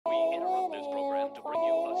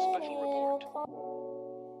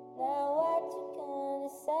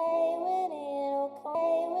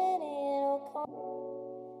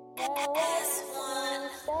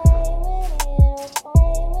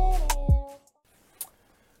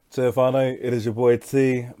Stefano, it is your boy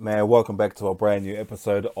T. Man, welcome back to a brand new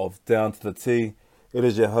episode of Down to the T. It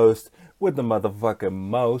is your host with the motherfucking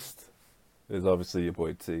most. It is obviously your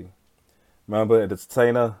boy T. Remember, it is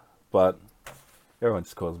Tainer, but everyone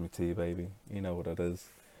just calls me T, baby. You know what it is.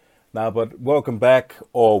 But welcome back,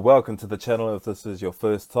 or welcome to the channel if this is your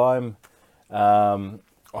first time.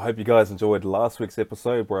 I hope you guys enjoyed last week's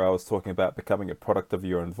episode where I was talking about becoming a product of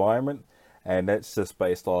your environment. And that's just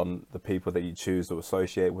based on the people that you choose to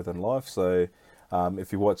associate with in life. So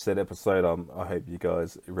if you watched that episode, I hope you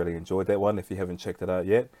guys really enjoyed that one. If you haven't checked it out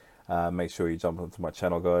yet, make sure you jump onto my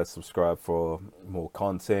channel, guys. Subscribe for more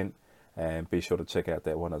content. And be sure to check out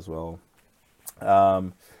that one as well.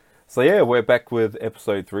 So yeah, we're back with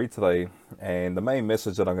episode 3 today. And the main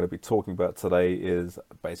message that I'm going to be talking about today is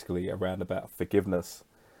basically around about forgiveness.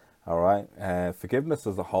 All right. Forgiveness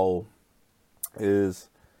as a whole is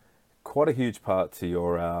quite a huge part to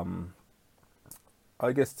your,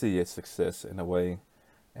 to your success in a way,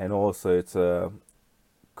 and also to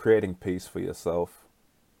creating peace for yourself.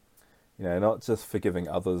 You know, not just forgiving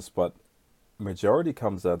others, but majority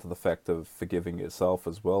comes down to the fact of forgiving yourself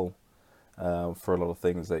as well, for a lot of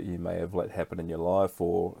things that you may have let happen in your life,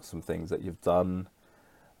 or some things that you've done,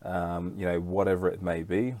 whatever it may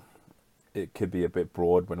be. It could be a bit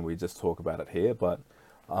broad when we just talk about it here, but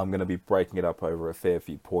I'm going to be breaking it up over a fair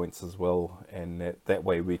few points as well, and that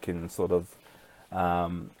way we can sort of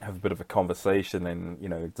have a bit of a conversation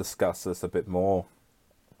and, discuss this a bit more.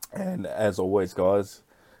 And as always, guys,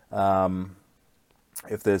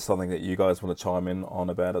 if there's something that you guys want to chime in on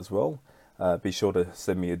about as well, be sure to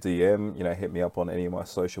send me a DM, hit me up on any of my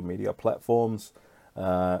social media platforms,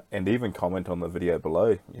 and even comment on the video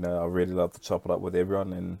below. I really love to chop it up with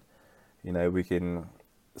everyone, and, we can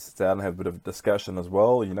sit down and have a bit of a discussion as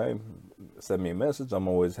well. Send me a message. I'm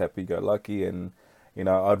always happy-go-lucky, and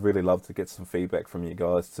I'd really love to get some feedback from you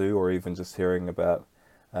guys too, or even just hearing about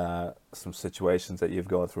some situations that you've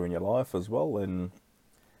gone through in your life as well. And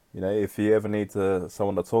if you ever need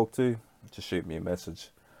someone to talk to, just shoot me a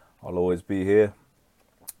message. I'll always be here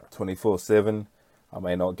 24/7. I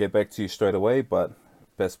may not get back to you straight away, but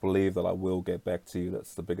best believe that I will get back to you.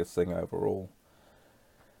 That's the biggest thing overall.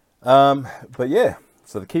 But yeah,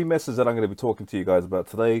 so the key message that I'm going to be talking to you guys about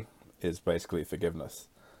today is basically forgiveness.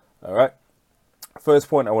 All right. First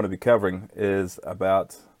point I want to be covering is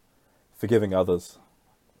about forgiving others.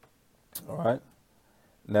 All right.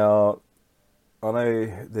 Now, I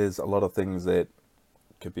know there's a lot of things that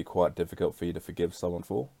could be quite difficult for you to forgive someone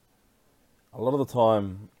for. A lot of the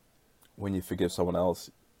time, when you forgive someone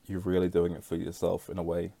else, you're really doing it for yourself in a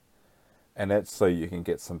way. And that's so you can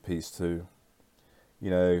get some peace too.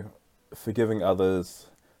 Forgiving others,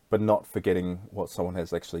 but not forgetting what someone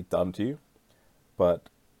has actually done to you, but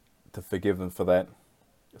to forgive them for that,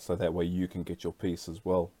 so that way you can get your peace as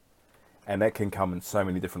well. And that can come in so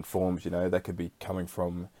many different forms. That could be coming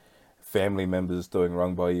from family members doing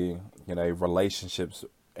wrong by you, relationships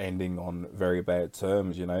ending on very bad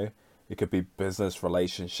terms, it could be business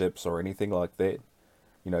relationships or anything like that.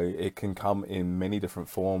 It can come in many different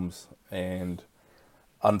forms, and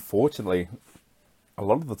unfortunately, a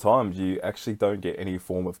lot of the times you actually don't get any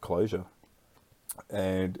form of closure.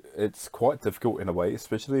 And it's quite difficult in a way,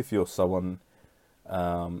 especially if you're someone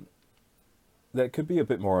that could be a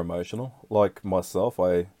bit more emotional. Like myself,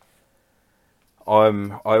 I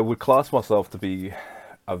would class myself to be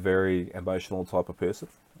a very emotional type of person,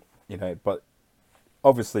 but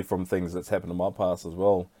obviously from things that's happened in my past as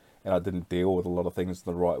well, and I didn't deal with a lot of things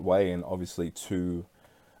the right way, and obviously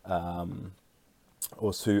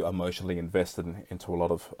was too emotionally invested into a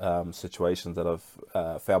lot of situations that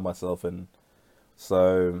I've found myself in.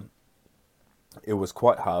 So it was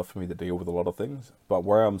quite hard for me to deal with a lot of things. But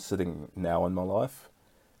where I'm sitting now in my life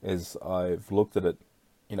is I've looked at it,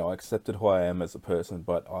 I accepted who I am as a person,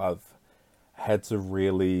 but I've had to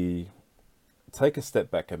really take a step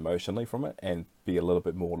back emotionally from it and be a little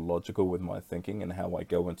bit more logical with my thinking and how I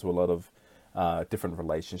go into a lot of different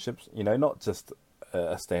relationships. Not just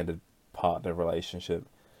a standard partner relationship,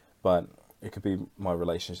 but it could be my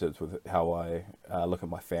relationships with how I look at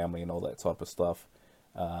my family and all that type of stuff,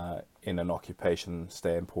 in an occupation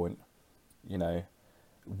standpoint,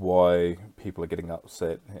 why people are getting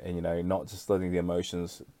upset, and not just letting the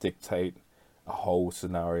emotions dictate a whole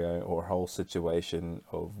scenario or a whole situation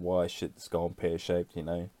of why shit's gone pear-shaped,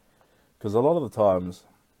 because a lot of the times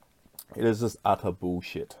it is just utter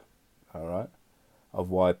bullshit, all right, of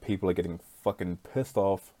why people are getting fucking pissed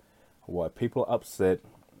off, why people are upset.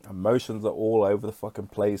 Emotions are all over the fucking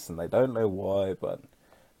place and they don't know why, but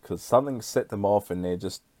because something set them off and they're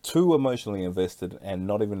just too emotionally invested and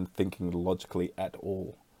not even thinking logically at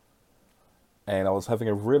all. And I was having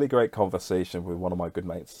a really great conversation with one of my good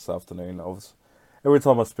mates this afternoon. Every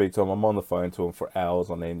time I speak to him, I'm on the phone to him for hours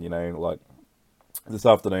on end, like this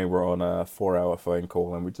afternoon we're on a 4 hour phone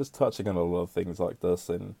call and we're just touching on a lot of things like this.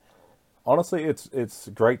 And honestly, it's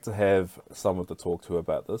great to have someone to talk to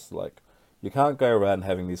about this. Like, you can't go around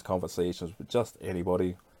having these conversations with just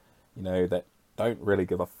anybody, that don't really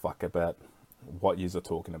give a fuck about what yous are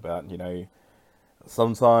talking about.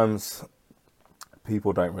 Sometimes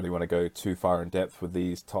people don't really want to go too far in depth with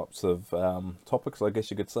these types of topics, I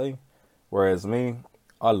guess you could say. Whereas me,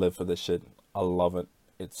 I live for this shit. I love it.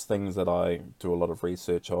 It's things that I do a lot of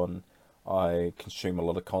research on. I consume a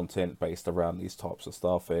lot of content based around these types of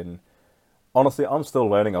stuff. And honestly, I'm still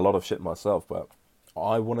learning a lot of shit myself, but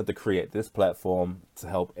I wanted to create this platform to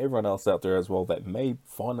help everyone else out there as well that may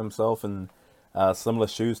find themselves in similar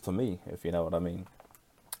shoes to me, if you know what I mean.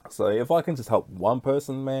 So if I can just help one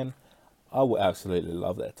person, man, I would absolutely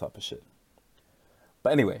love that type of shit.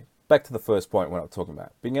 But anyway, back to the first point when I'm talking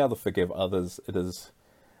about being able to forgive others. It is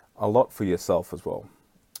a lot for yourself as well.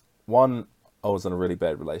 One, I was in a really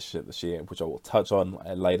bad relationship this year, which I will touch on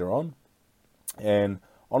later on. And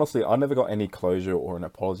honestly, I never got any closure or an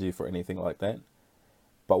apology for anything like that.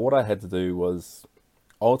 But what I had to do was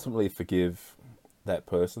ultimately forgive that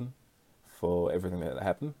person for everything that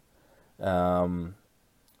happened. And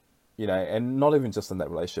not even just in that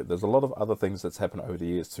relationship. There's a lot of other things that's happened over the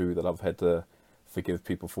years too that I've had to forgive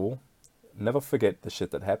people for. Never forget the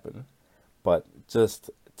shit that happened, but just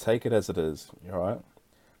take it as it is, alright?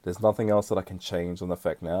 There's nothing else that I can change on the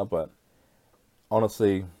fact now, but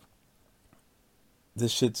honestly,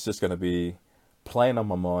 this shit's just going to be playing on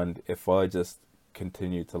my mind if I just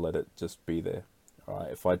continue to let it just be there,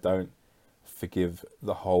 alright? If I don't forgive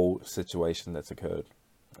the whole situation that's occurred,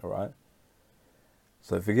 alright?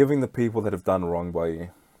 So forgiving the people that have done wrong by you.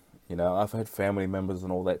 I've had family members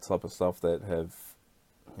and all that type of stuff that have,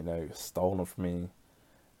 stolen from me,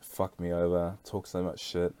 fucked me over, talked so much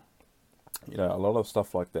shit. A lot of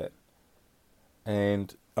stuff like that.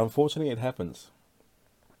 And unfortunately it happens.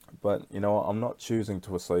 But, I'm not choosing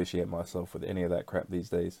to associate myself with any of that crap these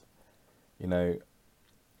days. And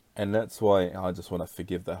that's why I just want to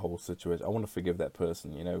forgive that whole situation. I want to forgive that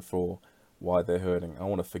person, for why they're hurting. I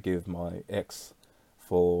want to forgive my ex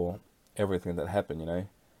for everything that happened,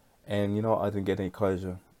 And, I didn't get any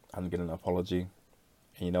closure. I didn't get an apology.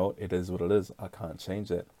 And it is what it is. I can't change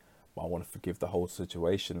that. But I want to forgive the whole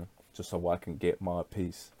situation just so I can get my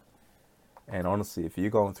peace. And honestly, if you're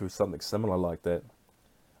going through something similar like that,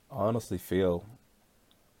 I honestly feel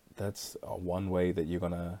that's one way that you're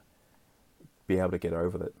going to be able to get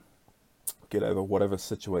over it. Get over whatever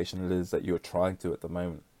situation it is that you're trying to at the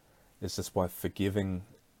moment. It's just by forgiving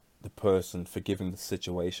the person, forgiving the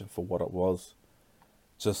situation for what it was,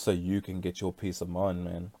 just so you can get your peace of mind,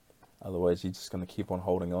 man. Otherwise, you're just going to keep on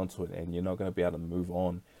holding on to it and you're not going to be able to move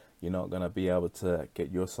on. You're not going to be able to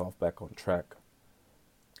get yourself back on track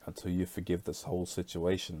until you forgive this whole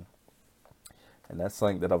situation. And that's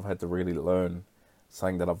something that I've had to really learn,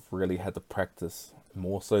 something that I've really had to practice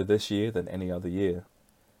more so this year than any other year.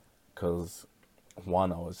 Because,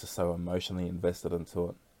 one, I was just so emotionally invested into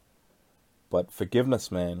it. But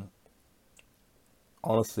forgiveness, man,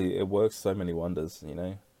 honestly, it works so many wonders,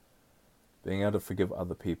 Being able to forgive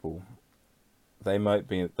other people. They might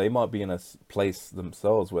be in a place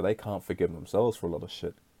themselves where they can't forgive themselves for a lot of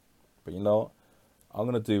shit. But you know what? I'm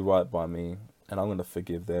going to do right by me, and I'm going to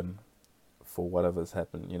forgive them for whatever's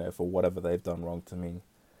happened, for whatever they've done wrong to me.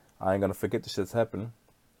 I ain't going to forget the shit's happened.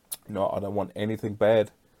 I don't want anything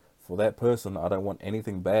bad for that person. I don't want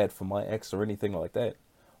anything bad for my ex or anything like that.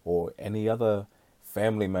 Or any other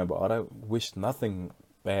family member. I don't wish nothing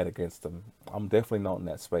bad against them. I'm definitely not in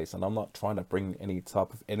that space, and I'm not trying to bring any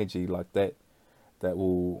type of energy like that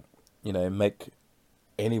will, make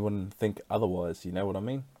anyone think otherwise, you know what I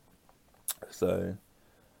mean? So,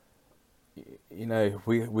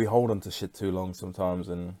 we hold on to shit too long sometimes,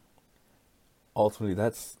 and ultimately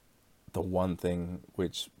that's the one thing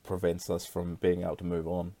which prevents us from being able to move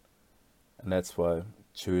on. And that's why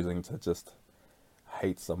choosing to just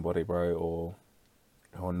hate somebody, bro, or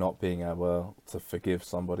not being able to forgive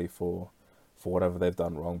somebody for whatever they've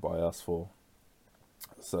done wrong by us for.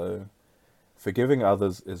 So, forgiving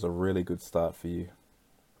others is a really good start for you.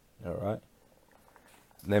 Alright?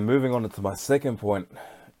 Then moving on to my second point,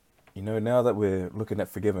 now that we're looking at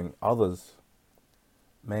forgiving others,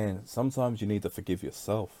 man, sometimes you need to forgive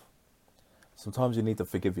yourself. Sometimes you need to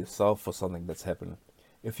forgive yourself for something that's happened.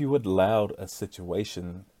 If you allowed a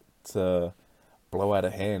situation to blow out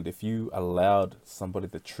of hand, if you allowed somebody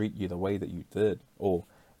to treat you the way that you did, or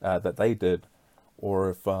that they did, or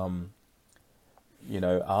if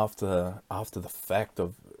after the fact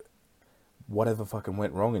of whatever fucking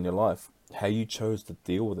went wrong in your life, how you chose to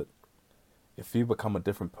deal with it. If you become a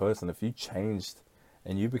different person, if you changed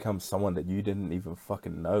and you become someone that you didn't even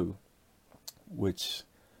fucking know, which,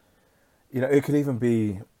 it could even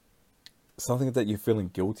be something that you're feeling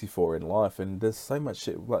guilty for in life. And there's so much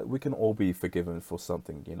shit, like, we can all be forgiven for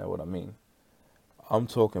something, you know what I mean? I'm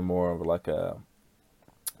talking more of like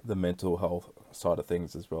the mental health side of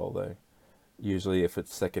things as well, though. Usually if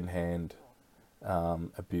it's secondhand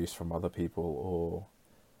abuse from other people, or,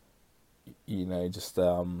 just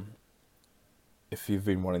if you've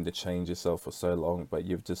been wanting to change yourself for so long, but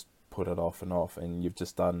you've just put it off and off, and you've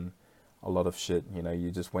just done a lot of shit,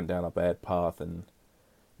 you just went down a bad path, and,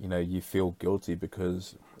 you feel guilty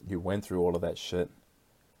because you went through all of that shit,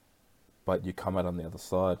 but you come out on the other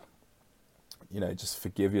side. Just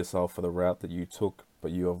forgive yourself for the route that you took,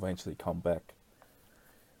 but you eventually come back,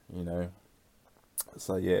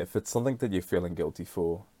 So yeah, if it's something that you're feeling guilty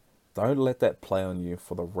for, don't let that play on you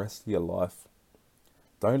for the rest of your life.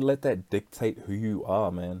 Don't let that dictate who you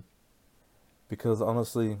are, man. Because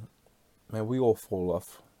honestly, man, we all fall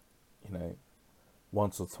off,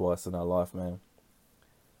 once or twice in our life, man.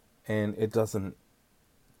 And it doesn't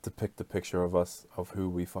depict the picture of us, of who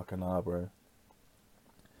we fucking are, bro.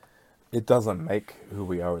 It doesn't make who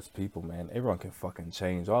we are as people, man. Everyone can fucking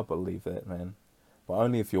change. I believe that, man. But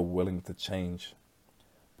only if you're willing to change.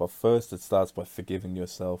 But first, it starts by forgiving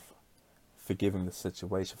yourself, forgiving the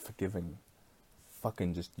situation, forgiving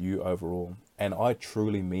fucking just you overall. And I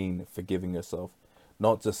truly mean forgiving yourself.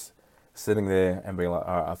 Not just sitting there and being like,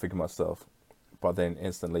 alright, I forgive myself, but then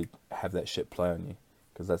instantly have that shit play on you.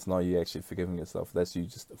 Because that's not you actually forgiving yourself. That's you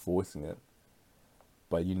just voicing it.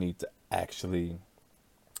 But you need to actually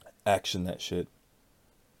action that shit.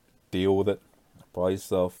 Deal with it by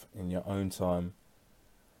yourself in your own time.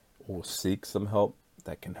 Or seek some help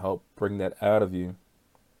that can help bring that out of you.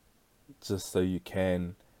 Just so you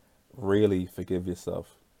can really forgive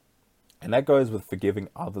yourself. And that goes with forgiving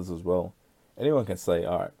others as well. Anyone can say,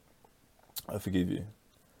 alright, I forgive you.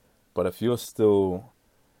 But if you're still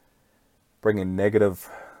bringing negative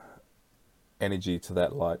energy to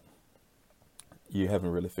that light, you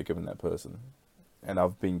haven't really forgiven that person. And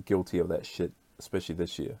I've been guilty of that shit, especially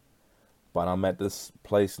this year. But I'm at this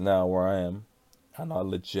place now where I am, and I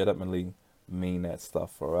legitimately mean that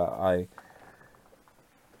stuff. Or I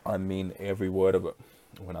mean every word of it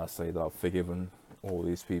when I say that I've forgiven all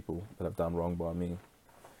these people that have done wrong by me.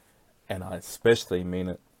 And I especially mean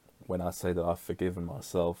it when I say that I've forgiven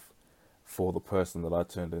myself for the person that I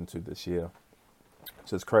turned into this year.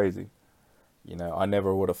 Which is crazy. I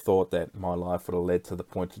never would have thought that my life would have led to the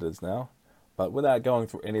point it is now. But without going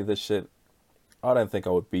through any of this shit, I don't think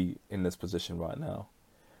I would be in this position right now.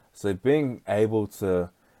 So being able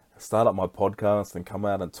to start up my podcast and come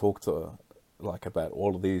out and talk to about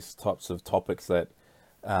all of these types of topics that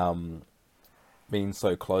mean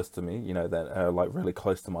so close to me, that are really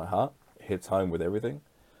close to my heart, hits home with everything.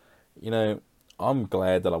 I'm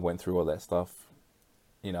glad that I went through all that stuff.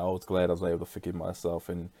 I was glad I was able to forgive myself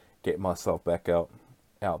and get myself back out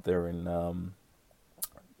there and,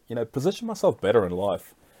 position myself better in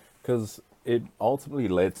life. Because it ultimately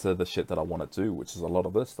led to the shit that I want to do, which is a lot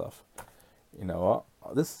of this stuff.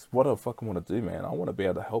 This is what I fucking want to do, man. I want to be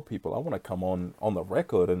able to help people. I want to come on the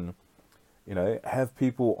record and, have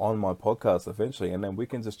people on my podcast eventually. And then we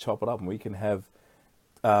can just chop it up and we can have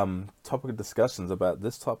topic discussions about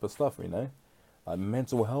this type of stuff, like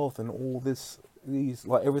mental health and all these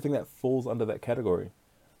everything that falls under that category.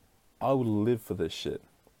 I would live for this shit.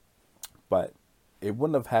 But it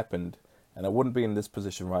wouldn't have happened, and I wouldn't be in this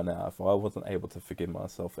position right now if I wasn't able to forgive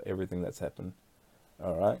myself for everything that's happened.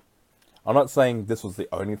 Alright? I'm not saying this was the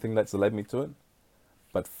only thing that's led me to it,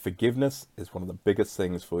 but forgiveness is one of the biggest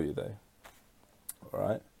things for you there.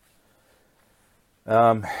 Alright?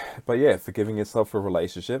 But yeah, forgiving yourself for a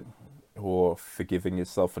relationship, or forgiving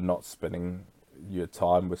yourself for not spending your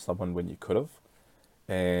time with someone when you could have.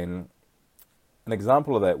 And an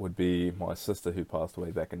example of that would be my sister, who passed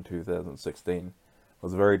away back in 2016. It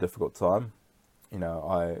was a very difficult time. There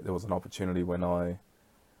was an opportunity when I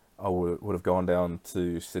would have gone down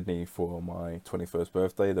to Sydney for my 21st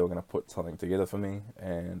birthday. They were going to put something together for me,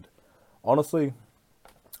 and honestly,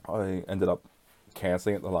 I ended up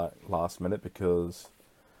cancelling at the last minute because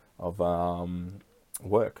of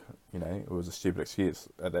work. It was a stupid excuse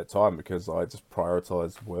at that time because I just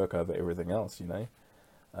prioritized work over everything else. It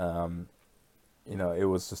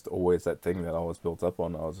was just always that thing that I was built up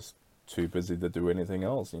on. I was just too busy to do anything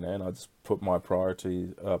else, and I just put my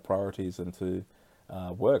priorities into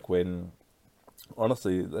work when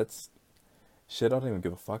Honestly, that's shit I don't even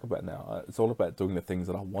give a fuck about now. It's all about doing the things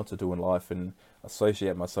that I want to do in life and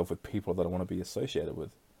associate myself with people that I want to be associated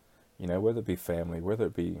with. You know, whether it be family, whether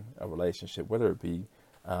it be a relationship, whether it be,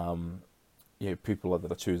 um, people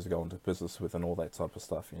that I choose to go into business with and all that type of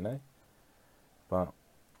stuff, you know? But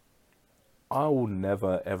I will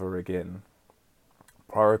never, ever again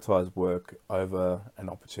prioritize work over an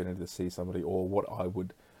opportunity to see somebody or what I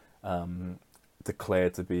would um, declare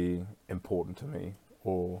to be important to me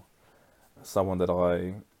or someone that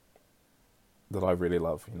I really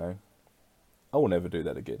love, you know. I will never do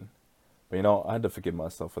that again. But you know, I had to forgive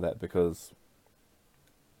myself for that because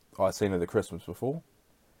I seen her the Christmas before.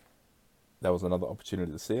 That was another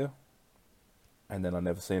opportunity to see her, and then I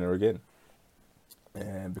never seen her again.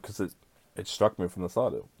 And because it struck me from the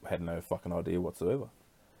side, I had no fucking idea whatsoever.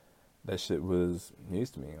 That shit was news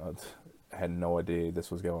to me. I had no idea this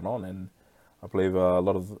was going on, and I believe a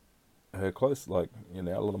lot of her close, like, you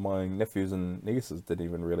know, a lot of my nephews and nieces didn't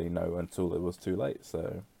even really know until it was too late. So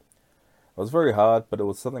it was very hard, but it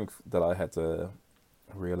was something that I had to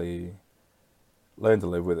really learn to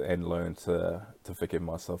live with and learn to forgive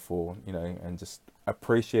myself for, you know, and just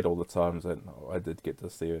appreciate all the times that I did get to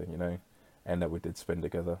see her, you know, and that we did spend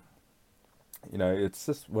together. You know, it's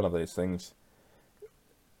just one of those things.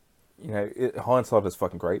 You know, hindsight is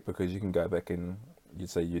fucking great because you can go back and you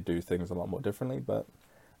say you do things a lot more differently, but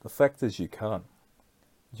the fact is you can't.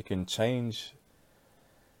 You can change.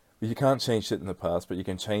 You can't change shit in the past, but you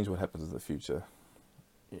can change what happens in the future.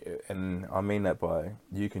 And I mean that by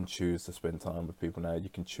you can choose to spend time with people now. You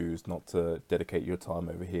can choose not to dedicate your time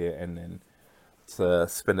over here and then to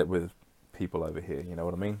spend it with people over here. You know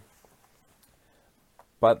what I mean?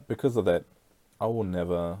 But because of that, I will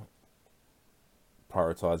never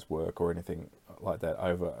prioritize work or anything like that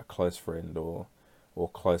over a close friend or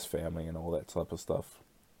close family and all that type of stuff.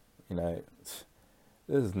 You know,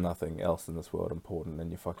 there's nothing else in this world important than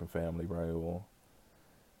your fucking family, bro, or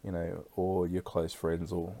you know, or your close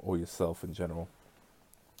friends, or yourself in general.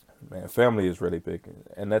 Man, family is really big,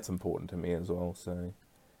 and that's important to me as well. So,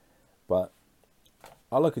 but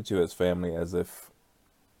I look at you as family as if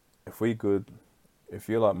we good, if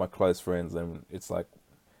you're like my close friends, then it's like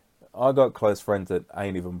I got close friends that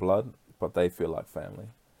ain't even blood, but they feel like family.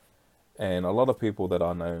 And a lot of people that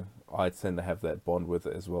I know, I tend to have that bond with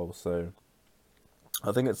as well. So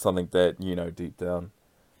I think it's something that you know deep down,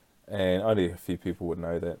 and only a few people would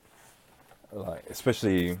know that. Like,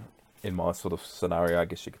 especially in my sort of scenario, I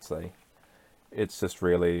guess you could say, it's just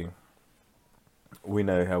really we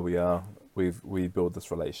know how we are. We build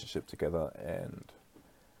this relationship together,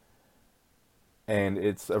 and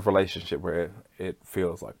it's a relationship where it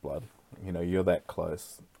feels like blood. You know, you're that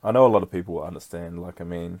close. I know a lot of people will understand. Like, I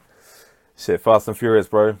mean, shit, Fast and Furious,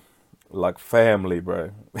 bro, like family,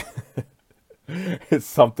 bro. It's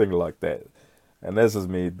something like that. And this is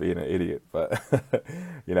me being an idiot, but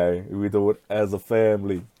you know, we do it as a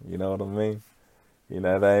family. You know what I mean? You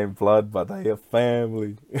know, they ain't blood, but they a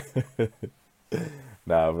family.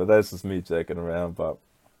 Nah, but that's just me joking around. But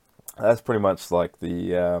that's pretty much like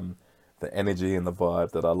the energy and the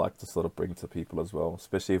vibe that I like to sort of bring to people as well,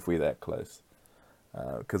 especially if we're that close.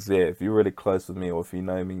 Because yeah, if you're really close with me, or if you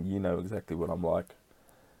know me, you know exactly what I'm like,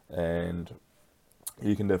 and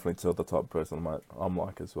you can definitely tell the type of person I'm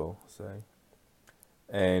like as well. So,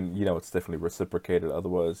 and you know, it's definitely reciprocated.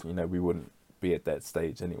 Otherwise, you know, we wouldn't be at that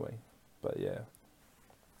stage anyway. But yeah,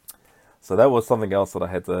 so that was something else that I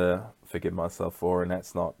had to forgive myself for, and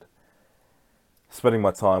that's not spending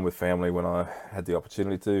my time with family when I had the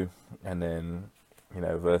opportunity to, and then, you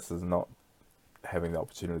know, versus not having the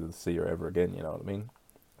opportunity to see her ever again. You know what I mean?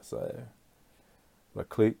 So, but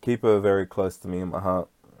keep her very close to me in my heart.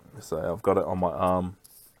 So I've got it on my arm.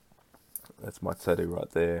 That's my tattoo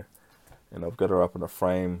right there, and I've got her up in a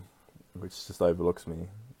frame, which just overlooks me.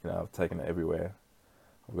 You know, I've taken it everywhere.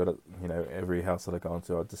 I've got it, you know, every house that I go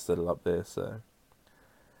into, I just set it up there. So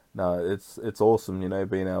no, it's awesome, you know,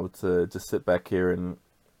 being able to just sit back here and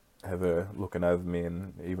have her looking over me,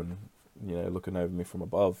 and even, you know, looking over me from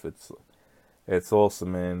above. It's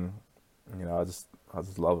awesome, man. You know, I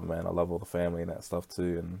just love it, man. I love all the family and that stuff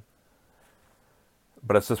too, and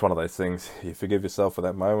but it's just one of those things. You forgive yourself for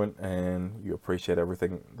that moment, and you appreciate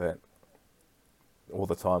everything that all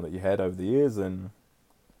the time that you had over the years, and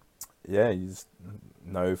yeah, you just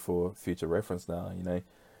know for future reference now. You know,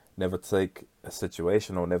 never take a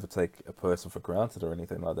situation or never take a person for granted or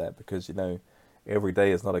anything like that, because you know, every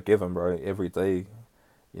day is not a given, bro. Every day,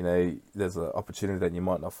 you know, there's an opportunity that you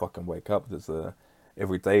might not fucking wake up.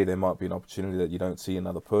 Every day there might be an opportunity that you don't see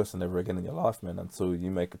another person ever again in your life, man, until you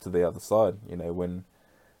make it to the other side. You know, when,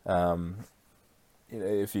 um,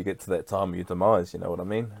 if you get to that time of your demise, you know what I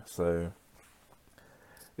mean? So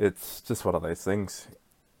it's just one of those things.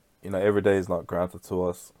 Every day is not granted to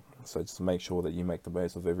us. So just make sure that you make the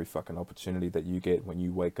most of every fucking opportunity that you get when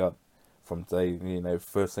you wake up from day,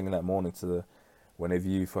 first thing in that morning to whenever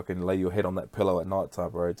you fucking lay your head on that pillow at night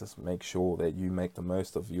time, bro. Just make sure that you make the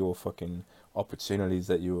most of your fucking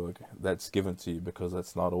opportunities that's given to you, because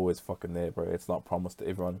it's not always fucking there, bro. It's not promised to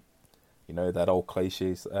everyone. That old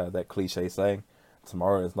that cliche saying,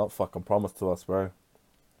 tomorrow is not fucking promised to us, bro.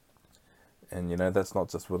 And that's not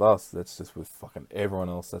just with us, that's just with fucking everyone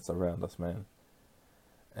else that's around us, man.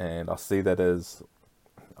 And I see that as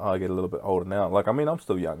I get a little bit older now. Like, I'm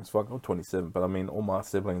still young as fuck. I'm 27, but all my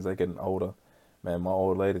siblings, they're getting older. Man, my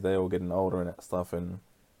old lady, they all getting older and that stuff. And,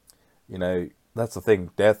 that's the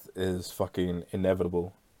thing. Death is fucking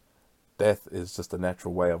inevitable. Death is just a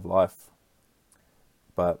natural way of life.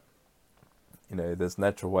 But, there's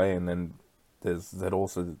natural way, and then there's that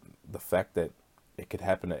also the fact that it could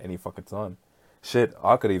happen at any fucking time. Shit,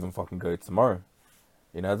 I could even fucking go tomorrow.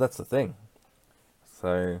 That's the thing.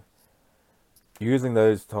 So, using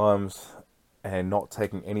those times and not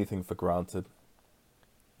taking anything for granted,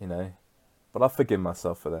 But I forgive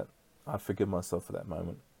myself for that. I forgive myself for that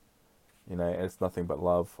moment. It's nothing but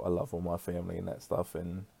love. I love all my family and that stuff,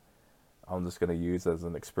 and I'm just going to use it as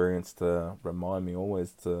an experience to remind me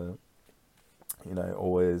always to,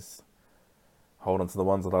 always hold on to the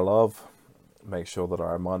ones that I love, make sure that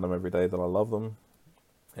I remind them every day that I love them,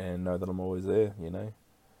 and know that I'm always there,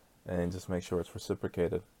 and just make sure it's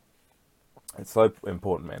reciprocated. It's so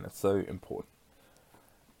important, man. It's so important.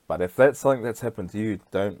 But if that's something that's happened to you,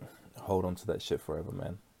 don't hold on to that shit forever,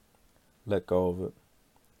 man. Let go of it.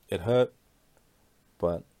 It hurt,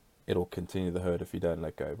 but it'll continue to hurt if you don't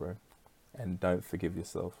let go, bro. And don't forgive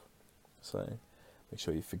yourself. So make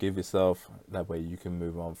sure you forgive yourself. That way you can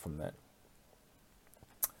move on from that.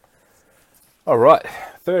 All right.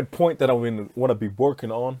 Third point that I want to be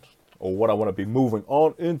working on, or what I want to be moving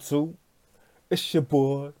on into, it's your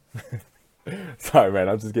boy. Sorry, man.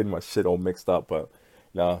 I'm just getting my shit all mixed up, but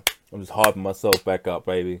I'm just hyping myself back up,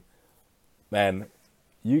 baby. Man,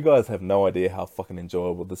 you guys have no idea how fucking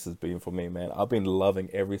enjoyable this has been for me, man. I've been loving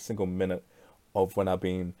every single minute of when I've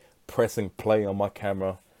been pressing play on my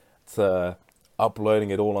camera to uploading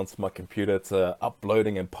it all onto my computer to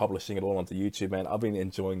uploading and publishing it all onto YouTube, man. I've been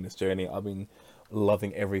enjoying this journey. I've been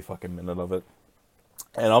loving every fucking minute of it.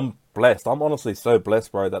 And I'm blessed. I'm honestly so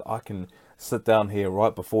blessed, bro, that I can sit down here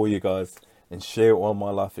right before you guys and share all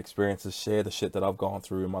my life experiences, share the shit that I've gone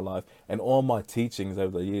through in my life, and all my teachings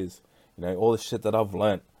over the years. All the shit that I've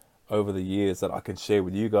learnt over the years that I can share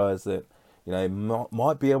with you guys that,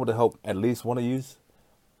 might be able to help at least one of you.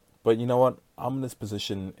 But you know what? I'm in this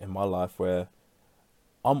position in my life where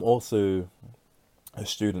I'm also a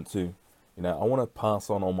student too. I want to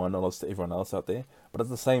pass on all my knowledge to everyone else out there. But at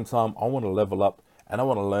the same time, I want to level up and I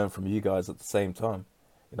want to learn from you guys at the same time.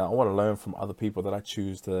 I want to learn from other people that I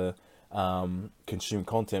choose to consume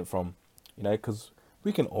content from. Because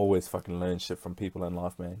we can always fucking learn shit from people in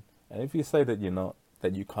life, man. And if you say that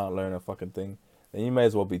you can't learn a fucking thing, then you may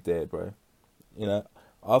as well be dead, bro.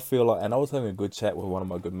 I feel like, and I was having a good chat with one of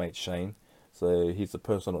my good mates, Shane. So he's a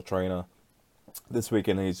personal trainer. This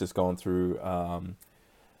weekend he's just gone through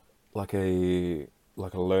like a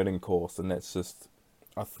learning course, and that's just,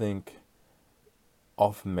 I think,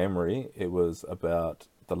 off memory, it was about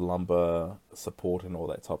the lumbar support and all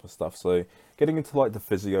that type of stuff. So getting into like the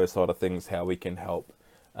physio side of things, how we can help,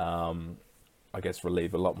 I guess,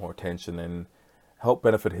 relieve a lot more tension and help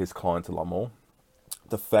benefit his clients a lot more.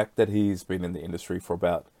 The fact that he's been in the industry for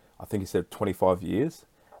about, I think he said 25 years,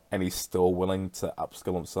 and he's still willing to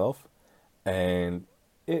upskill himself. And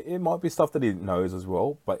it might be stuff that he knows as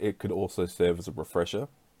well, but it could also serve as a refresher.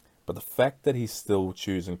 But the fact that he's still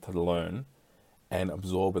choosing to learn and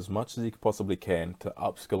absorb as much as he possibly can to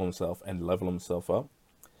upskill himself and level himself up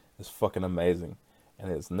is fucking amazing. And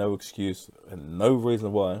there's no excuse and no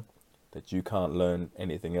reason why that you can't learn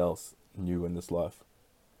anything else new in this life.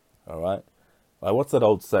 Alright? Like, what's that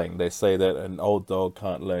old saying? They say that an old dog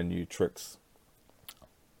can't learn new tricks.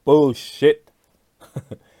 Bullshit.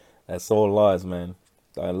 That's all lies, man.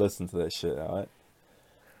 Don't listen to that shit, alright?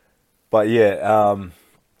 But yeah,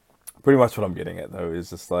 pretty much what I'm getting at though is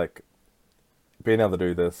just like, being able to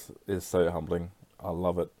do this is so humbling. I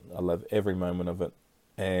love it. I love every moment of it.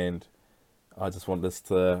 And I just want this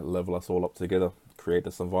to level us all up together. Create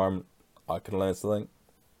this environment. I can learn something.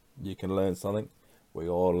 You can learn something. We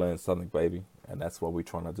all learn something, baby. And that's what we're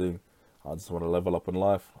trying to do. I just want to level up in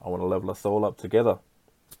life. I want to level us all up together.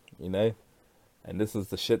 And this is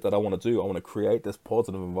the shit that I want to do. I want to create this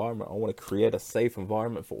positive environment. I want to create a safe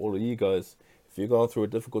environment for all of you guys. If you're going through a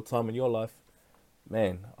difficult time in your life,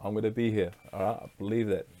 man, I'm gonna be here. All right, I believe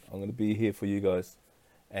that. I'm gonna be here for you guys,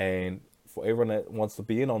 and for everyone that wants to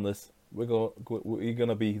be in on this, we're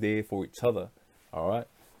gonna be there for each other. All right,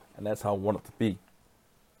 and that's how I want it to be.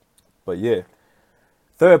 But yeah,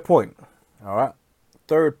 third point. All right,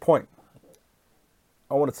 third point.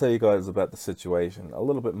 I want to tell you guys about the situation a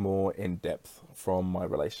little bit more in depth from my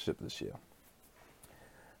relationship this year.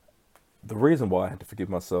 The reason why I had to forgive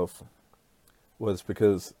myself was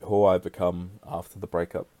because who I've become after the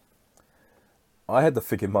breakup. I had to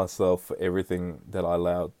forgive myself for everything that I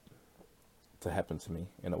allowed to happen to me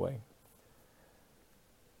in a way.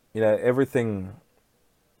 Everything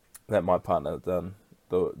that my partner had done,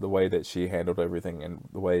 the way that she handled everything and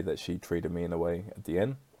the way that she treated me in a way at the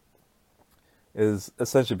end, is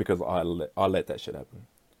essentially because I let that shit happen.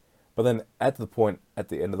 But then at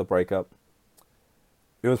the end of the breakup,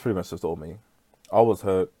 it was pretty much just all me. I was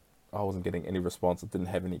hurt. I wasn't getting any response. I didn't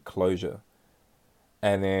have any closure.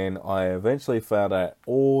 And then I eventually found out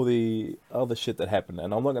all the other shit that happened.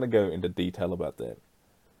 And I'm not going to go into detail about that.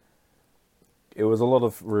 It was a lot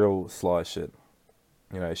of real sly shit.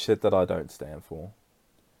 Shit that I don't stand for.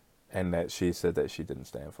 And that she said that she didn't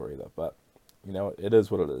stand for either. But, it is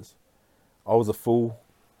what it is. I was a fool.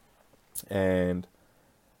 And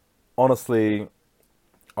honestly,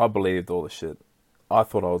 I believed all the shit. I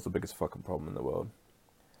thought I was the biggest fucking problem in the world.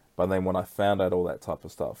 But then when I found out all that type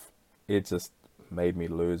of stuff, it just made me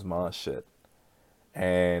lose my shit.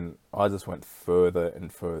 And I just went further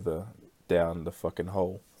and further down the fucking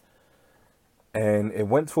hole. And it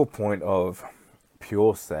went to a point of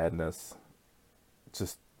pure sadness,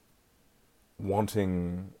 just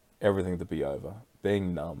wanting everything to be over,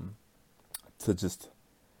 being numb, to just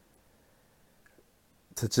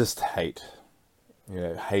hate,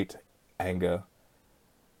 hate, anger,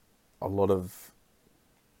 a lot of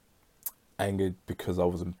anger because I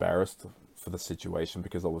was embarrassed for the situation,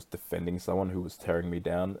 because I was defending someone who was tearing me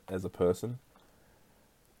down as a person,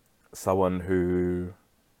 someone who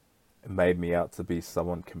made me out to be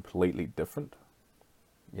someone completely different,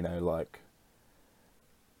 like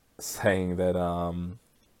saying that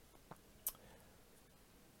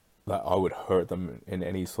that I would hurt them in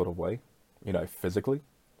any sort of way, physically.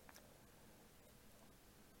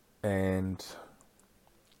 And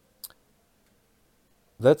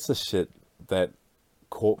that's the shit that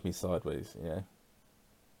caught me sideways,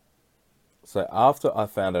 So after I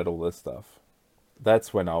found out all this stuff,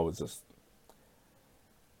 that's when I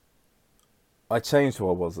changed who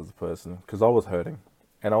I was as a person, because I was hurting.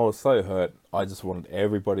 And I was so hurt, I just wanted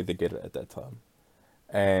everybody to get it at that time.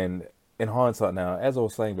 And in hindsight now, as I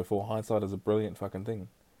was saying before, hindsight is a brilliant fucking thing.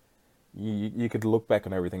 You could look back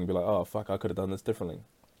on everything and be like, oh fuck, I could have done this differently.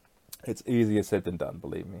 It's easier said than done,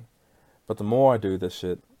 believe me. But the more I do this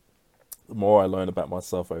shit, the more I learn about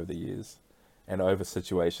myself over the years and over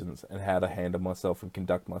situations and how to handle myself and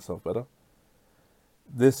conduct myself better.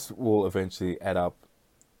 This will eventually add up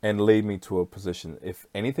and lead me to a position, if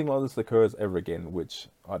anything like this occurs ever again, which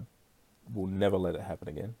I will never let it happen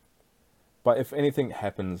again. But if anything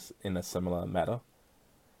happens in a similar matter,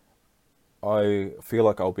 I feel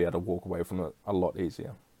like I'll be able to walk away from it a lot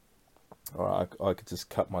easier. Or I could just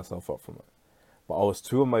cut myself off from it. But I was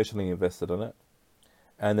too emotionally invested in it.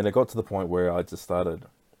 And then it got to the point where I just started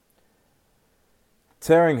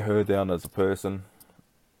tearing her down as a person,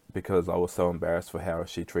 because I was so embarrassed for how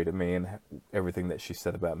she treated me and everything that she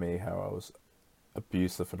said about me, how I was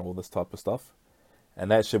abusive and all this type of stuff.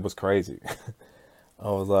 And that shit was crazy.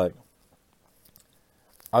 I was like,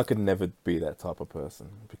 I could never be that type of person,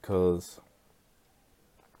 because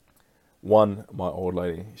one, my old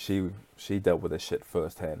lady, she dealt with this shit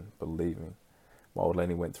firsthand, believe me. My old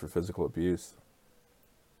lady went through physical abuse,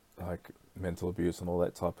 like mental abuse and all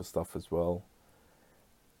that type of stuff as well.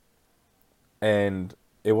 And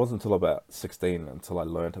it wasn't until about 16 until I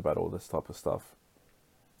learned about all this type of stuff.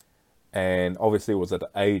 And obviously it was at an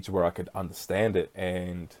age where I could understand it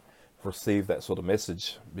and receive that sort of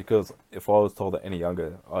message. Because if I was told that any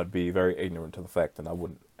younger, I'd be very ignorant to the fact and I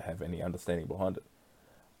wouldn't have any understanding behind it.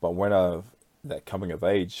 But when that coming of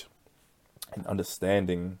age and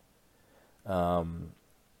understanding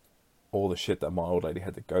all the shit that my old lady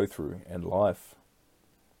had to go through in life,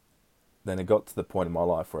 then it got to the point in my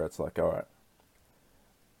life where it's like, all right,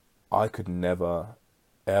 I could never,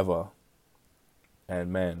 ever,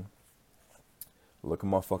 and man, look at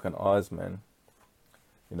my fucking eyes, man.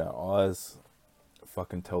 Eyes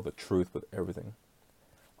fucking tell the truth with everything.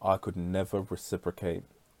 I could never reciprocate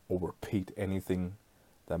or repeat anything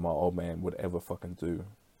that my old man would ever fucking do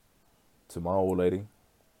to my old lady,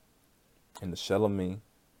 in the shell of me,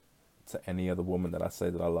 to any other woman that I say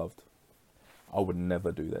that I loved. I would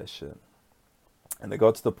never do that shit. And it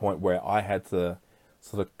got to the point where I had to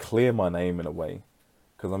sort of clear my name in a way.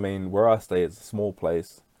 Because, I mean, where I stay, it's a small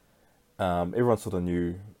place. Everyone sort of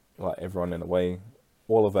knew, like, everyone in a way.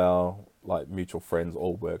 All of our, like, mutual friends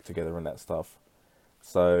all work together and that stuff.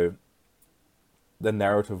 So the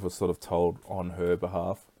narrative was sort of told on her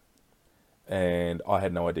behalf. And I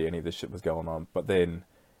had no idea any of this shit was going on. But then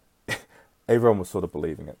everyone was sort of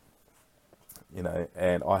believing it, you know,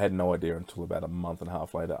 and I had no idea until about a month and a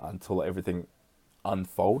half later, until everything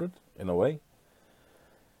unfolded in a way.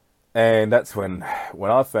 And that's when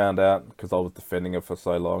I found out, because I was defending her for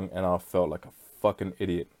so long, and I felt like a fucking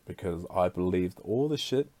idiot because I believed all the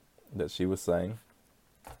shit that she was saying.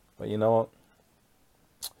 But you know what?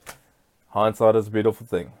 Hindsight is a beautiful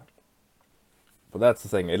thing. But that's the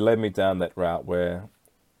thing. It led me down that route where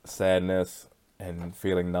sadness and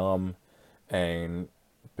feeling numb and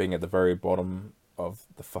being at the very bottom of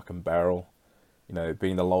the fucking barrel, you know,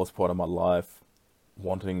 being the lowest point of my life,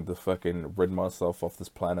 wanting to fucking rid myself off this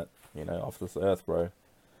planet, you know, off this earth, bro.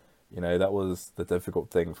 You know, that was the difficult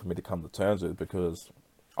thing for me to come to terms with, because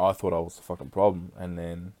I thought I was the fucking problem. And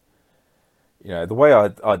then, you know, the way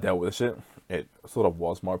I dealt with the shit, it sort of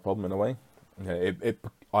was my problem in a way. You know,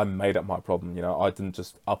 I made it my problem, you know. I didn't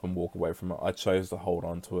just up and walk away from it. I chose to hold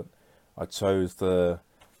on to it. I chose to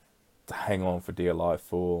hang on for dear life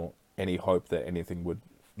for any hope that anything would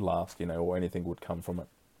last, you know, or anything would come from it.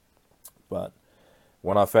 But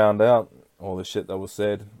when I found out all the shit that was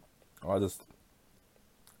said,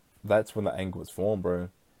 that's when the anger was formed, bro.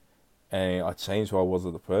 And I changed who I was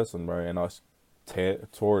as a person, bro. And I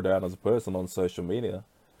tore it down as a person on social media.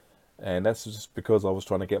 And that's just because I was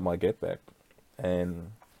trying to get my get back.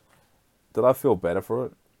 And did I feel better for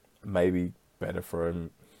it? Maybe better for, I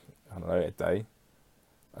don't know, a day.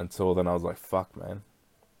 Until then I was like, fuck, man.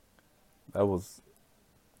 I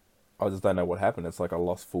just don't know what happened. It's like I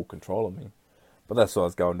lost full control of me. But that's why I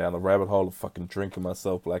was going down the rabbit hole of fucking drinking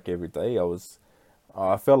myself black every day.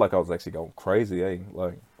 I felt like I was actually going crazy, eh?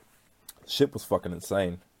 Like, shit was fucking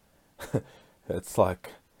insane. It's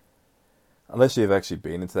like, unless you've actually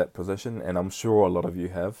been into that position, and I'm sure a lot of you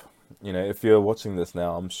have, you know, if you're watching this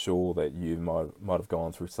now, I'm sure that you might have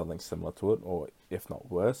gone through something similar to it, or if not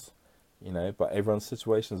worse, you know, but everyone's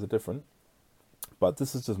situations are different. But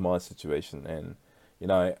this is just my situation, and, you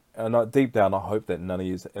know, deep down, I hope that none of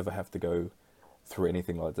you ever have to go through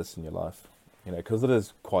anything like this in your life, you know, because it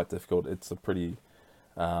is quite difficult. It's a pretty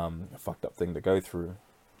fucked up thing to go through.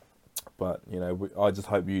 But, you know, I just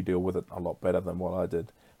hope you deal with it a lot better than what I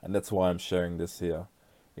did. And that's why I'm sharing this here.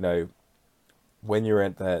 You know, when you're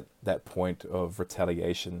at that point of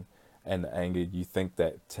retaliation and anger, you think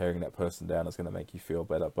that tearing that person down is going to make you feel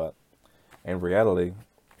better. But in reality,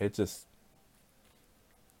 you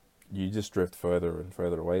just drift further and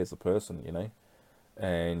further away as a person, you know.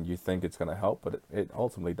 And you think it's going to help, but it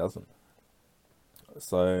ultimately doesn't.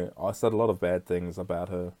 So I said a lot of bad things about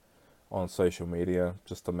her on social media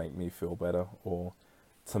just to make me feel better, or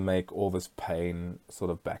to make all this pain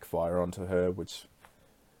sort of backfire onto her, which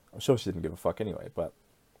I'm sure she didn't give a fuck anyway. But,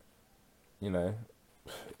 you know,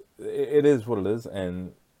 it is what it is,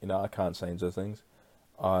 and, you know, I can't change those things.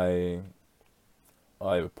 I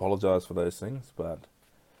apologize for those things, but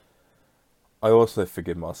I also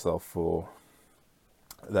forgive myself for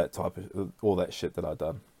that type of, all that shit that I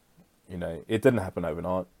done. You know, it didn't happen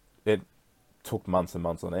overnight. It took months and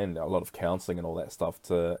months on end, a lot of counseling and all that stuff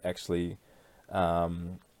to actually,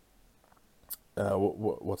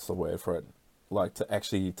 what's the word for it? Like, to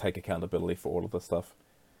actually take accountability for all of this stuff.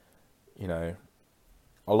 You know,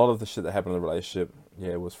 a lot of the shit that happened in the relationship,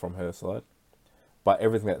 yeah, was from her side. But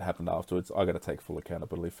everything that happened afterwards, I got to take full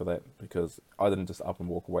accountability for that, because I didn't just up and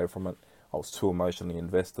walk away from it. I was too emotionally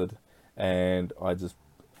invested, and I just,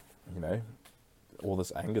 you know, all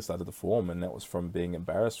this anger started to form, and that was from being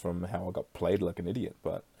embarrassed from how I got played like an idiot.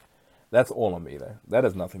 But that's all on me, though. That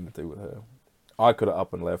has nothing to do with her. I could have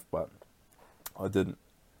up and left, but I didn't.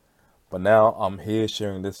 But now I'm here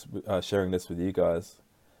sharing this with you guys,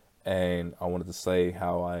 and I wanted to say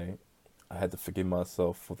how I had to forgive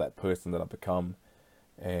myself for that person that I've become,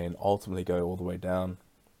 and ultimately go all the way down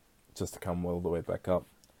just to come all the way back up.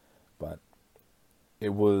 But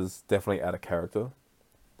it was definitely out of character.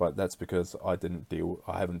 But that's because I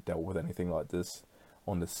haven't dealt with anything like this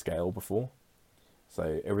on this scale before.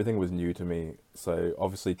 So everything was new to me. So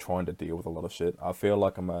obviously trying to deal with a lot of shit. I feel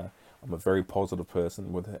like I'm a very positive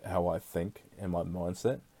person with how I think and my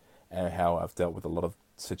mindset, and how I've dealt with a lot of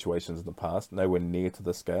situations in the past, nowhere near to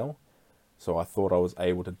the scale. So I thought I was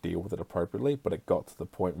able to deal with it appropriately, but it got to the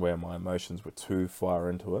point where my emotions were too far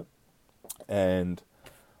into it. And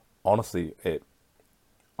honestly,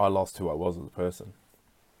 I lost who I was as a person.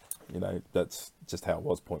 That's just how it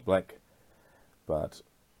was, point blank. But,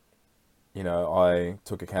 I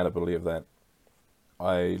took accountability of that.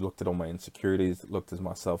 I looked at all my insecurities, looked at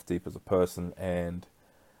myself deep as a person, and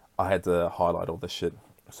I had to highlight all this shit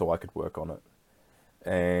so I could work on it.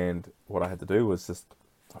 And what I had to do was just,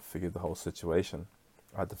 I figured the whole situation.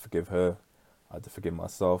 I had to forgive her. I had to forgive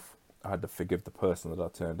myself. I had to forgive the person that I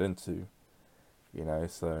turned into,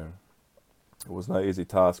 so it was no easy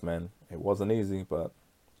task, man. It wasn't easy, but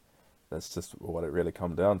that's just what it really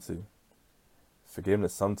come down to.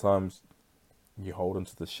 Forgiveness, sometimes you hold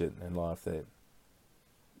into the shit in life that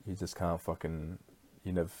you just can't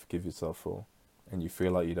you never forgive yourself for, and you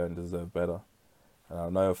feel like you don't deserve better. And I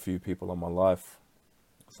know a few people in my life,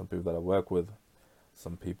 some people that I work with,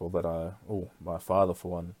 some people that my father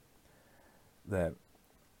for one, and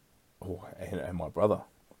my brother,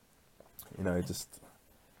 just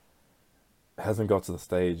hasn't got to the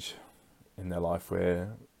stage in their life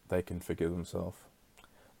where they can forgive themselves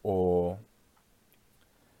or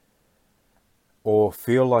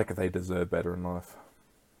feel like they deserve better in life.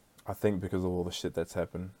 I think because of all the shit that's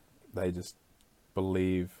happened, they just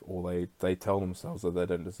believe, or they tell themselves that they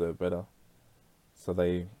don't deserve better. So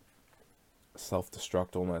they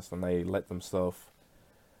self-destruct almost, and they let themselves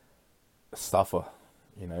suffer.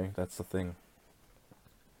 That's the thing.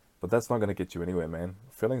 But that's not going to get you anywhere, man.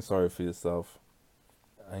 Feeling sorry for yourself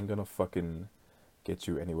ain't going to fucking get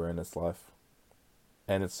you anywhere in this life.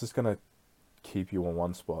 And it's just going to keep you on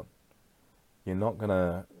one spot. You're not going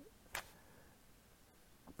to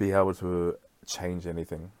be able to change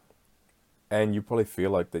anything. And you probably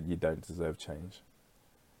feel like that you don't deserve change.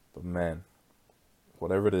 But man,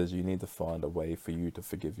 whatever it is, you need to find a way for you to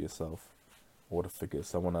forgive yourself or to forgive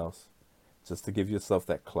someone else. Just to give yourself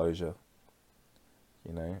that closure.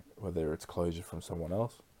 Whether it's closure from someone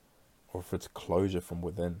else or if it's closure from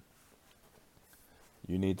within.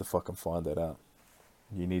 You need to fucking find that out.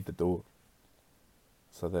 You need to do it.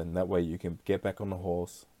 So then that way you can get back on the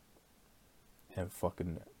horse and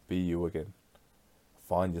fucking be you again.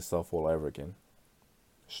 Find yourself all over again.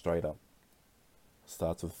 Straight up.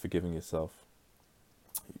 Starts with forgiving yourself.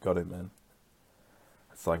 You got it, man.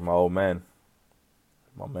 It's like my old man.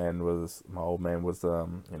 My old man was,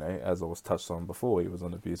 as I was touched on before, he was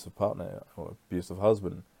an abusive partner or abusive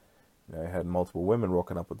husband. He had multiple women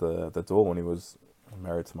rocking up at the door when he was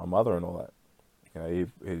married to my mother and all that. He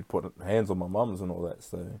put hands on my mums and all that.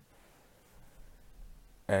 So,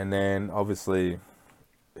 and then obviously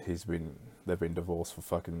they've been divorced for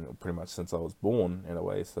fucking pretty much since I was born in a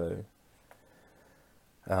way. So,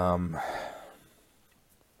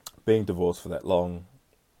 being divorced for that long,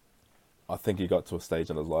 I think he got to a stage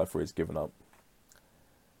in his life where he's given up.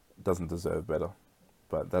 Doesn't deserve better.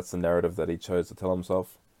 But that's the narrative that he chose to tell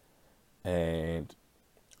himself. And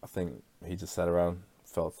I think he just sat around,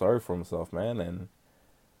 felt sorry for himself, man, and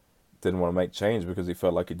didn't want to make change because he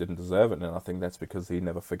felt like he didn't deserve it. And I think that's because he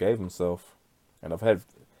never forgave himself. And I've had a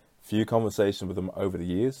few conversations with him over the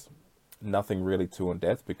years. Nothing really too in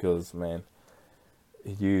depth because, man,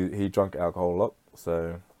 he drank alcohol a lot.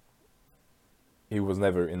 So he was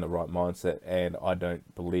never in the right mindset, and I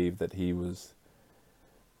don't believe that he was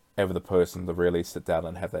ever the person to really sit down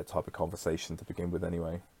and have that type of conversation to begin with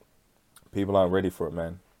anyway. People aren't ready for it,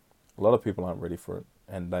 man. A lot of people aren't ready for it,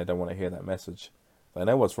 and they don't want to hear that message. They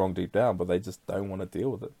know what's wrong deep down, but they just don't want to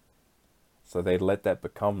deal with it. So they let that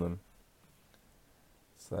become them.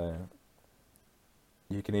 So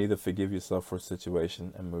you can either forgive yourself for a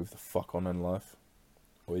situation and move the fuck on in life,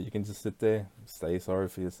 or you can just sit there, stay sorry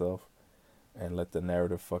for yourself, and let the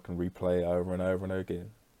narrative fucking replay over and over and over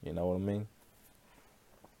again. You know what I mean?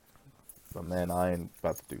 But man, I ain't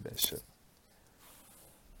about to do that shit.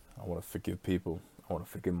 I want to forgive people. I want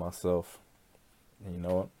to forgive myself. And you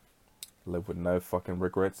know what? Live with no fucking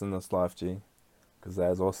regrets in this life, G. Because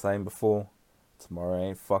as I was saying before, tomorrow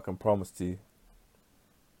ain't fucking promised to you.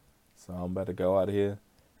 So I'm about to go out here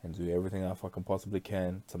and do everything I fucking possibly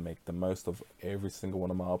can to make the most of every single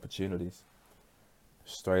one of my opportunities.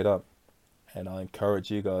 Straight up. And I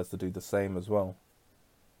encourage you guys to do the same as well.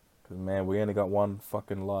 Because, man, we only got one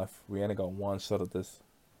fucking life. We only got one shot at this.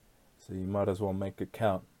 So you might as well make it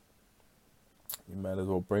count. You might as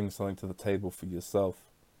well bring something to the table for yourself.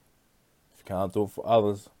 If you can't do it for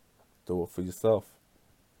others, do it for yourself.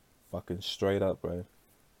 Fucking straight up, bro.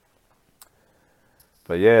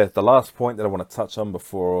 But yeah, the last point that I want to touch on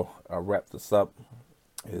before I wrap this up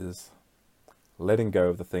is letting go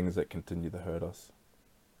of the things that continue to hurt us.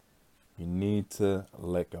 You need to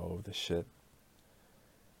let go of the shit.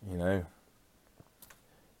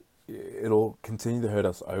 It'll continue to hurt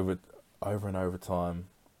us over and over time.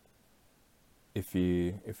 if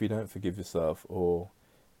you don't forgive yourself, or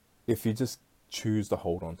if you just choose to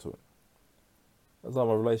hold on to it. That's like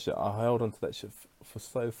my relationship. I held on to that shit for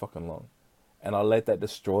so fucking long, and I let that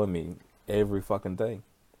destroy me every fucking day.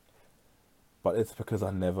 But it's because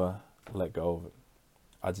I never let go of it.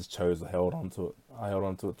 I just chose to hold on to it. I held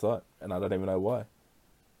on to it tight, and I don't even know why.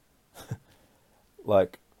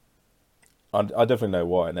 Like, I definitely know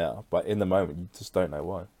why now, but in the moment, you just don't know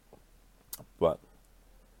why. But,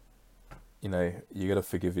 you gotta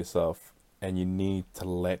forgive yourself, and you need to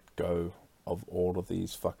let go of all of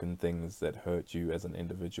these fucking things that hurt you as an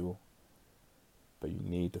individual. But you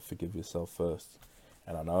need to forgive yourself first.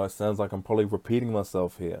 And I know it sounds like I'm probably repeating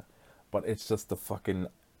myself here, but it's just the fucking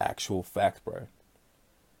actual fact, bro.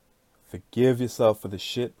 Forgive yourself for the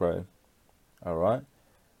shit, bro. Alright?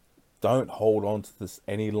 Don't hold on to this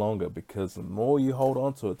any longer, because the more you hold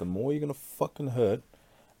on to it, the more you're gonna fucking hurt,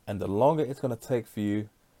 and the longer it's gonna take for you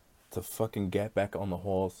to fucking get back on the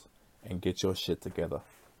horse and get your shit together.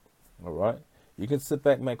 Alright? You can sit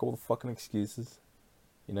back and make all the fucking excuses.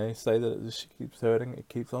 Say that this shit keeps hurting, it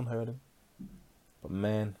keeps on hurting. But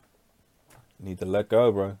man, you need to let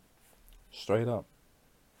go, bro. Straight up.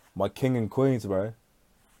 My king and queens, bro.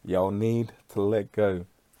 Y'all need to let go.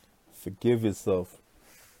 Forgive yourself.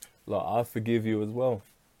 Like, I forgive you as well.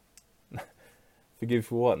 Forgive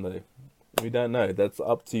for what, though? We don't know. That's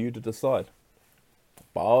up to you to decide.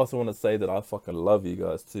 But I also want to say that I fucking love you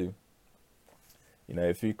guys too.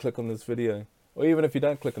 If you click on this video, or even if you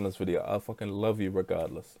don't click on this video, I fucking love you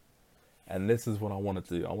regardless. And this is what I want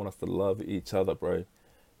to do. I want us to love each other, bro.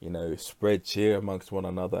 Spread cheer amongst one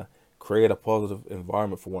another. Create a positive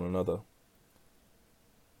environment for one another.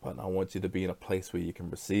 But I want you to be in a place where you can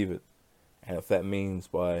receive it. And if that means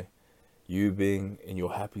by you being in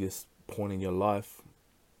your happiest point in your life,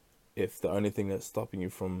 if the only thing that's stopping you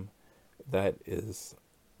from that is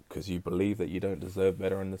because you believe that you don't deserve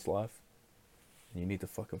better in this life, you need to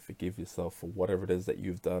fucking forgive yourself for whatever it is that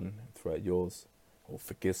you've done throughout yours. Or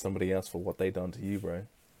forgive somebody else for what they done to you, bro.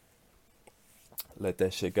 Let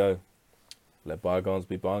that shit go. Let bygones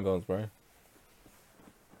be bygones, bro.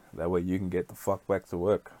 That way you can get the fuck back to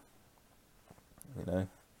work.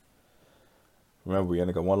 Remember, we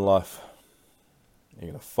only got one life.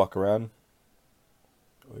 You're gonna fuck around,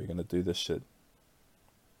 or you're gonna do this shit.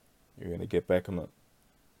 You're gonna get back on it.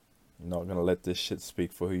 You're not gonna let this shit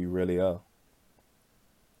speak for who you really are.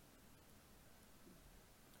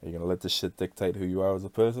 Are you gonna let this shit dictate who you are as a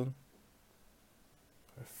person?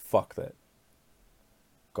 Fuck that.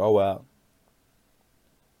 Go out.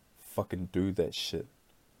 Fucking do that shit.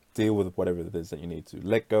 Deal with whatever it is that you need to.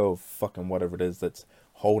 Let go of fucking whatever it is that's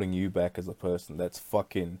holding you back as a person. That's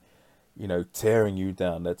fucking, tearing you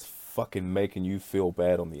down. That's fucking making you feel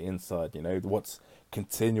bad on the inside. What's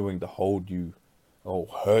continuing to hold you or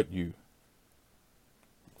hurt you.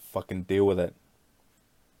 Fucking deal with it.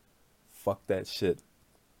 Fuck that shit.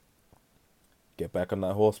 Get back on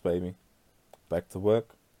that horse, baby. Back to work.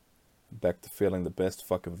 Back to feeling the best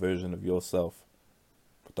fucking version of yourself.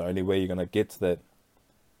 But the only way you're gonna get to that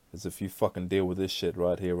is if you fucking deal with this shit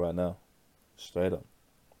right here, right now. Straight up.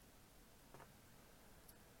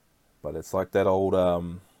 But it's like that old,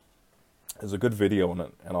 there's a good video on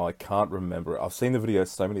it, and I can't remember it. I've seen the video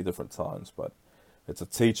so many different times, but it's a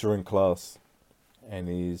teacher in class, and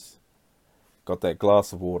he's got that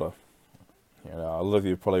glass of water. A lot of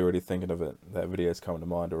you are probably already thinking of it. That video's coming to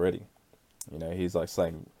mind already. He's like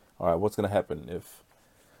saying, alright, what's going to happen if,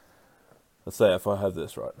 let's say if I have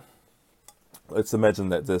this, right? Let's imagine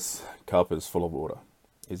that this cup is full of water.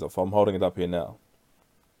 He's like, if I'm holding it up here now,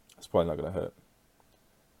 it's probably not going to hurt.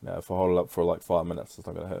 Now, if I hold it up for like 5 minutes, it's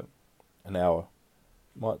not going to hurt. An hour,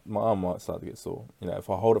 my arm might start to get sore. If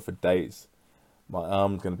I hold it for days, my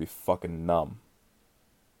arm's going to be fucking numb.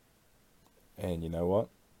 And you know what?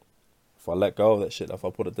 If I let go of that shit, if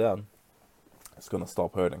I put it down, it's going to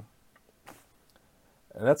stop hurting.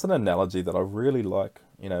 And that's an analogy that I really like.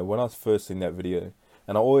 When I first seen that video,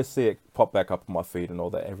 and I always see it pop back up on my feed and all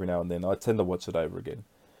that every now and then, I tend to watch it over again.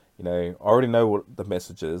 I already know what the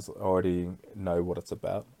message is. I already know what it's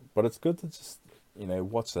about. But it's good to just,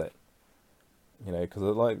 watch that. Because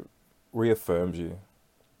it like reaffirms you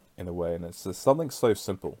in a way. And it's just something so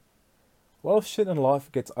simple. A lot of shit in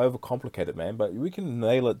life gets overcomplicated, man. But we can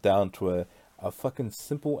nail it down to a fucking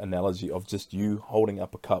simple analogy of just you holding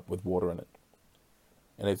up a cup with water in it.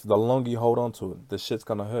 And if the longer you hold on to it, the shit's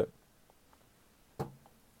gonna hurt.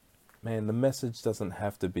 Man, the message doesn't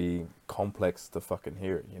have to be complex to fucking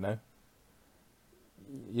hear it, You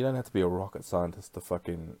don't have to be a rocket scientist to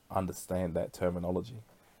fucking understand that terminology.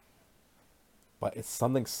 But it's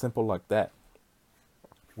something simple like that,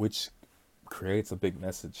 which creates a big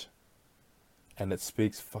message. and it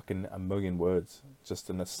speaks fucking a million words just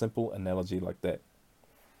in a simple analogy like that.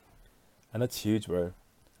 And it's huge, bro.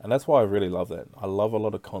 And that's why I really love that. I love a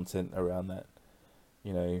lot of content around that.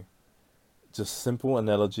 You know, just simple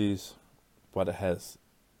analogies, but it has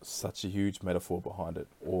such a huge metaphor behind it,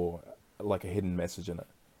 or like a hidden message in it.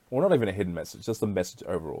 Or not even a hidden message, just a message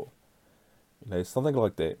overall. You know, something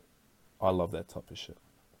like that. I love that type of shit.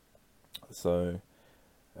 So,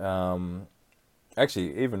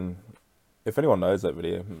 actually, even if anyone knows that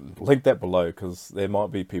video, link that below, because there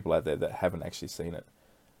might be people out there that haven't actually seen it.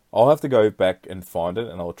 I'll have to go back and find it,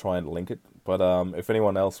 and I'll try and link it. But if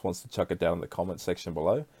anyone else wants to chuck it down in the comment section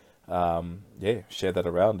below, yeah, share that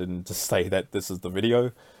around and just say that this is the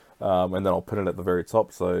video, and then I'll put it at the very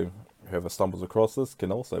top, so whoever stumbles across this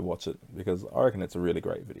can also watch it, because I reckon it's a really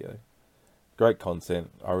great video. Great content.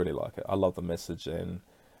 I really like it. I love the message, and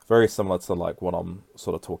very similar to like what I'm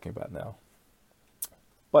sort of talking about now.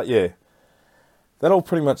 But yeah, that'll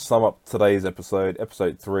pretty much sum up today's episode,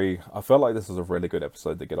 episode 3. I felt like this was a really good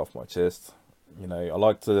episode to get off my chest. You know, I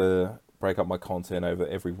like to break up my content over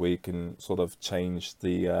every week and sort of change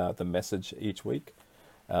the message each week.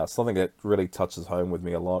 Something that really touches home with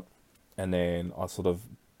me a lot. And then I sort of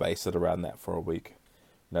base it around that for a week.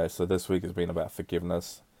 You know, so this week has been about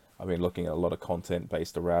forgiveness. I've been looking at a lot of content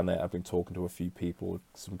based around that. I've been talking to a few people,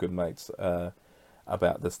 some good mates,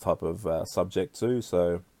 about this type of subject too.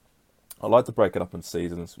 So I like to break it up in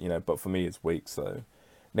seasons, you know, but for me it's weeks. So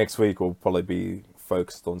next week will probably be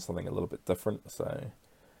focused on something a little bit different. So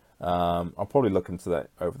I'll probably look into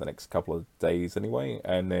that over the next couple of days anyway,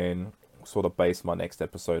 and then sort of base my next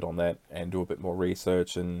episode on that and do a bit more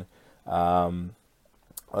research and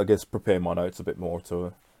I guess prepare my notes a bit more to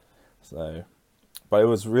it. So, but it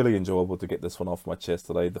was really enjoyable to get this one off my chest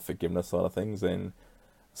today, the forgiveness side of things, and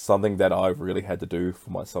something that I've really had to do for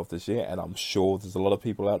myself this year. And I'm sure there's a lot of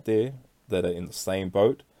people out there that are in the same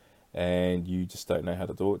boat and you just don't know how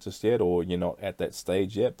to do it just yet, or you're not at that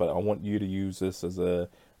stage yet. But I want you to use this as the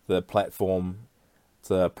platform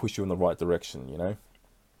to push you in the right direction, you know.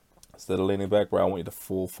 Instead of leaning back, bro, I want you to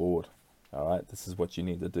fall forward. All right, this is what you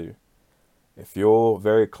need to do. If you're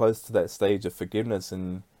very close to that stage of forgiveness,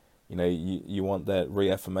 and you know you want that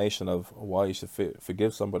reaffirmation of why you should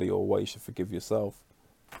forgive somebody or why you should forgive yourself,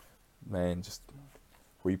 man, just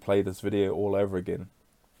replay this video all over again.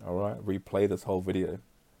 All right, replay this whole video.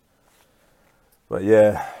 But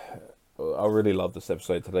yeah, I really love this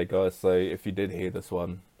episode today, guys. So if you did hear this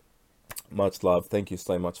one, much love. Thank you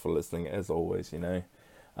so much for listening, as always, you know.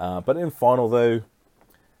 But in final though,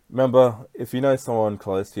 remember, if you know someone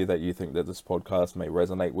close to you that you think that this podcast may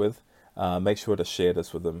resonate with, make sure to share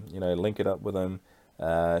this with them. You know, link it up with them.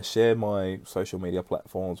 Share my social media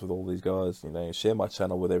platforms with all these guys. You know, share my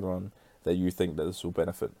channel with everyone that you think that this will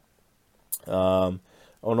benefit.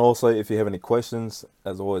 And also, if you have any questions,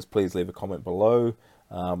 as always, please leave a comment below.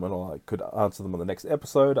 And I could answer them on the next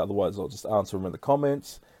episode. Otherwise, I'll just answer them in the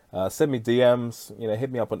comments. Send me DMs, you know,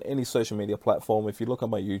 hit me up on any social media platform. If you look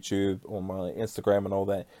on my YouTube or my Instagram and all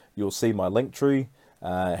that, you'll see my link tree.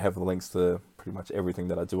 I have the links to pretty much everything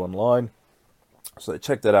that I do online. So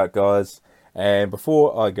check that out, guys. And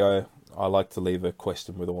before I go, I like to leave a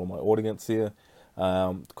question with all my audience here.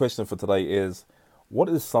 The question for today is, what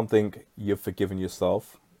is something you've forgiven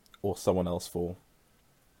yourself or someone else for?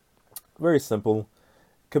 Very simple.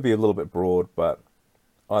 Could be a little bit broad, but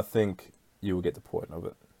I think you will get the point of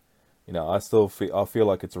it. You know, I feel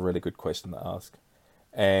like it's a really good question to ask,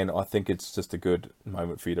 and I think it's just a good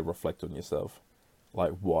moment for you to reflect on yourself,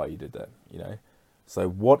 like why you did that. You know, so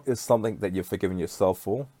what is something that you've forgiven yourself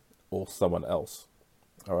for, or someone else?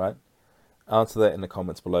 All right, answer that in the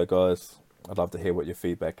comments below, guys. I'd love to hear what your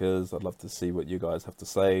feedback is. I'd love to see what you guys have to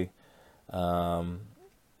say. But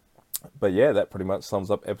yeah, that pretty much sums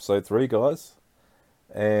up episode 3, guys.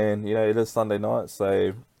 And, you know, it is Sunday night,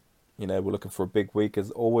 so, you know, we're looking for a big week as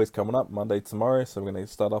always coming up, Monday, tomorrow. So we're going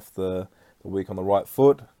to start off the week on the right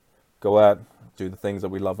foot, go out, do the things that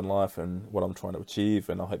we love in life and what I'm trying to achieve.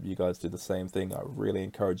 And I hope you guys do the same thing. I really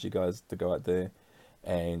encourage you guys to go out there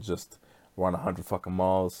and just run 100 fucking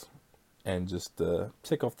miles and just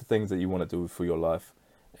tick off the things that you want to do for your life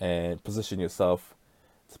and position yourself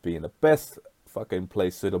to be in the best fucking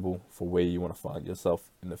place suitable for where you want to find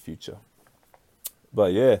yourself in the future.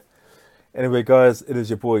 But yeah, anyway, guys, it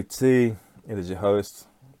is your boy T. It is your host.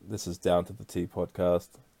 This is Down to the T podcast,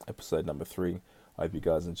 episode number 3. I hope you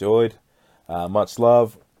guys enjoyed. Much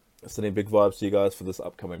love. Sending big vibes to you guys for this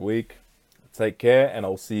upcoming week. Take care, and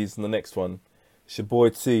I'll see you in the next one. It's your boy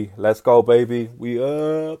T. Let's go, baby. We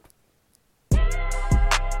up.